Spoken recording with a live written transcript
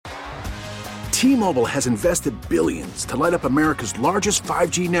T-Mobile has invested billions to light up America's largest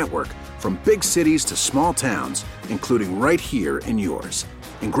 5G network, from big cities to small towns, including right here in yours.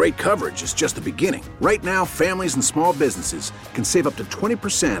 And great coverage is just the beginning. Right now, families and small businesses can save up to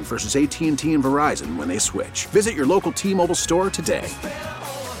 20% versus AT&T and Verizon when they switch. Visit your local T-Mobile store today.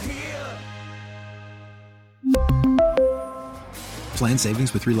 Plan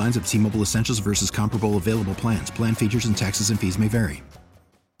savings with 3 lines of T-Mobile Essentials versus comparable available plans. Plan features and taxes and fees may vary.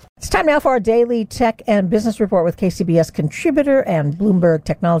 It's time now for our daily tech and business report with KCBS contributor and Bloomberg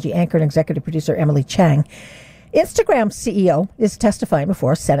technology anchor and executive producer Emily Chang. Instagram's CEO is testifying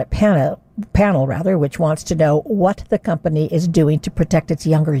before a Senate panel, which wants to know what the company is doing to protect its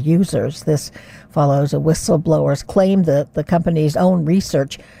younger users. This follows a whistleblower's claim that the company's own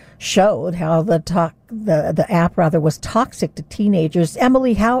research showed how the app was toxic to teenagers.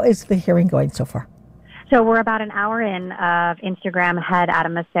 Emily, how is the hearing going so far? So we're about an hour in of Instagram head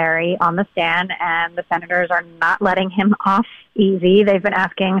Adam Mosseri on the stand, and the senators are not letting him off easy. They've been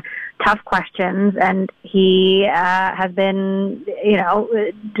asking tough questions, and he has been,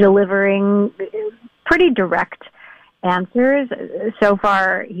 delivering pretty direct answers. So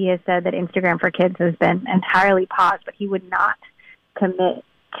far, he has said that Instagram for Kids has been entirely paused, but he would not commit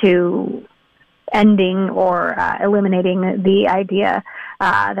to ending or eliminating the idea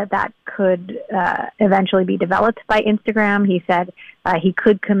that could eventually be developed by Instagram. He said he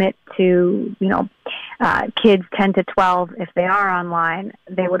could commit to, kids 10 to 12, if they are online,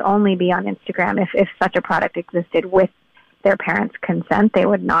 they would only be on Instagram if such a product existed with their parents' consent. They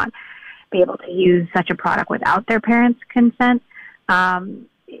would not be able to use such a product without their parents' consent.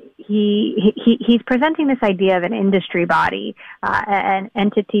 He's presenting this idea of an industry body, an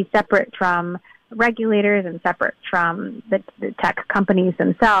entity separate from regulators and separate from the tech companies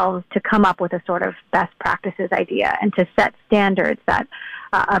themselves, to come up with a sort of best practices idea and to set standards that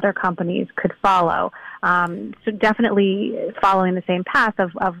other companies could follow. So definitely following the same path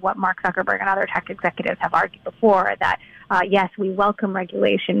of what Mark Zuckerberg and other tech executives have argued before, that yes, we welcome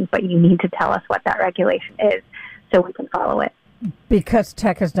regulation, but you need to tell us what that regulation is so we can follow it. Because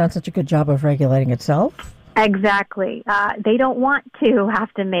tech has done such a good job of regulating itself? Exactly. They don't want to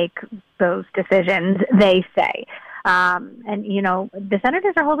have to make those decisions, they say. And, the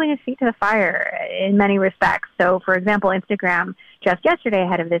senators are holding his feet to the fire in many respects. So, for example, Instagram just yesterday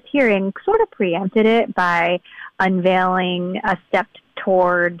ahead of this hearing sort of preempted it by unveiling a step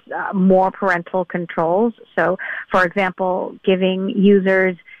towards more parental controls. So, for example, giving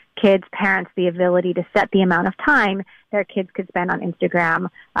users, kids, parents, the ability to set the amount of time their kids could spend on Instagram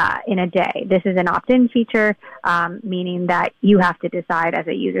in a day. This is an opt-in feature, meaning that you have to decide as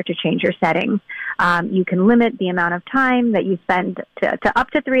a user to change your settings. You can limit the amount of time that you spend to up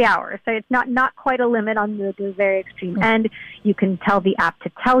to 3 hours. So it's not quite a limit on the very extreme end. You can tell the app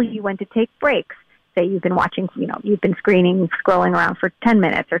to tell you when to take breaks. Say you've been watching, you've been scrolling around for 10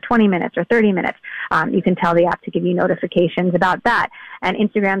 minutes or 20 minutes or 30 minutes. You can tell the app to give you notifications about that. And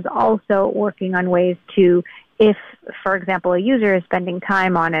Instagram's also working on ways to, if, for example, a user is spending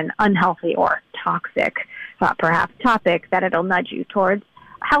time on an unhealthy or toxic, perhaps topic, that it'll nudge you towards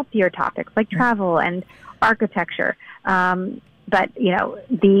healthier topics like travel and architecture. But,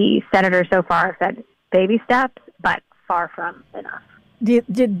 the senators so far have said baby steps, but far from enough.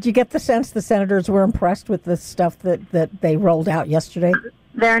 Did you get the sense the senators were impressed with the stuff that they rolled out yesterday?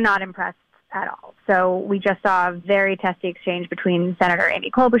 They're not impressed at all. So we just saw a very testy exchange between Senator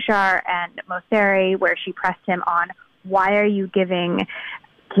Amy Klobuchar and Mosseri, where she pressed him on, why are you giving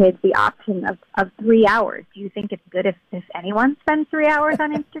kids the option of 3 hours? Do you think it's good if anyone spends 3 hours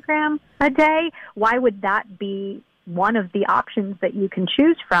on Instagram a day? Why would that be one of the options that you can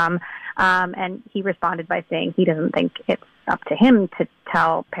choose from? And he responded by saying he doesn't think it's up to him to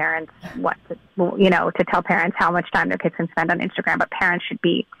tell parents to tell parents how much time their kids can spend on Instagram, but parents should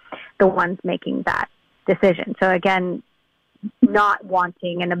be the ones making that decision. So again, not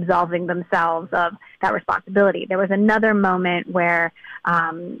wanting and absolving themselves of that responsibility. There was another moment where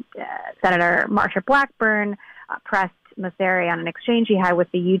Senator Marsha Blackburn pressed Mosseri on an exchange he had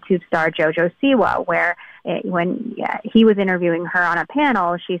with the YouTube star Jojo Siwa, where when he was interviewing her on a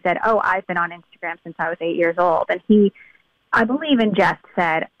panel, she said, I've been on Instagram since I was 8 years old. And he, I believe in jest,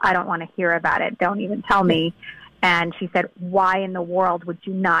 said, I don't want to hear about it. Don't even tell me. And she said, why in the world would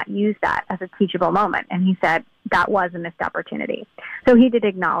you not use that as a teachable moment? And he said, that was a missed opportunity. So he did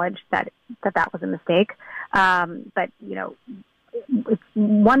acknowledge that was a mistake. But, it's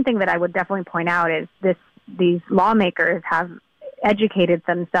one thing that I would definitely point out is these lawmakers have educated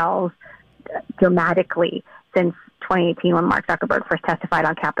themselves dramatically since 2018 when Mark Zuckerberg first testified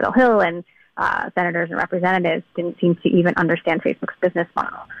on Capitol Hill, and senators and representatives didn't seem to even understand Facebook's business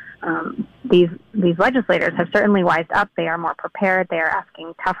model. these legislators have certainly wised up. They are more prepared. They are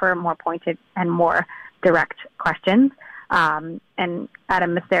asking tougher, more pointed, and more direct questions. And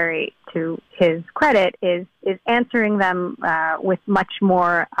Adam Mosseri, to his credit, is answering them with much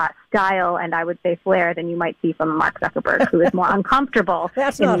more style and, I would say, flair than you might see from Mark Zuckerberg, who is more uncomfortable in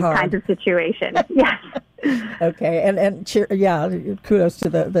these kinds of situations. Yes. Okay, and kudos to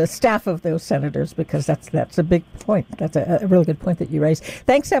the staff of those senators, because that's a big point. That's a really good point that you raised.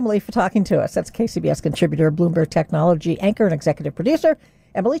 Thanks, Emily, for talking to us. That's KCBS contributor, Bloomberg Technology anchor, and executive producer,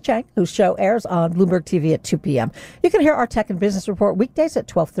 Emily Chang, whose show airs on Bloomberg TV at 2 p.m. You can hear our Tech and Business Report weekdays at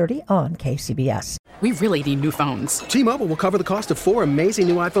 12:30 on KCBS. We really need new phones. T-Mobile will cover the cost of 4 amazing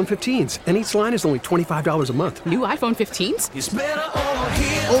new iPhone 15s, and each line is only $25 a month. New iPhone 15s? It's better over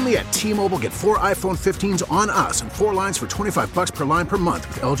here. Only at T-Mobile, get 4 iPhone 15s on us and 4 lines for $25 per line per month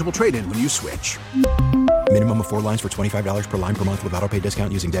with eligible trade-in when you switch. Minimum of 4 lines for $25 per line per month with autopay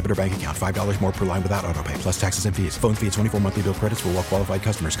discount using debit or bank account. $5 more per line without autopay, plus taxes and fees. Phone fee at 24 monthly bill credits for well-qualified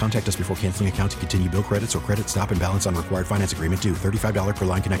customers. Contact us before canceling account to continue bill credits or credit stop and balance on required finance agreement due. $35 per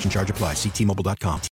line connection charge applies. See T-Mobile.com.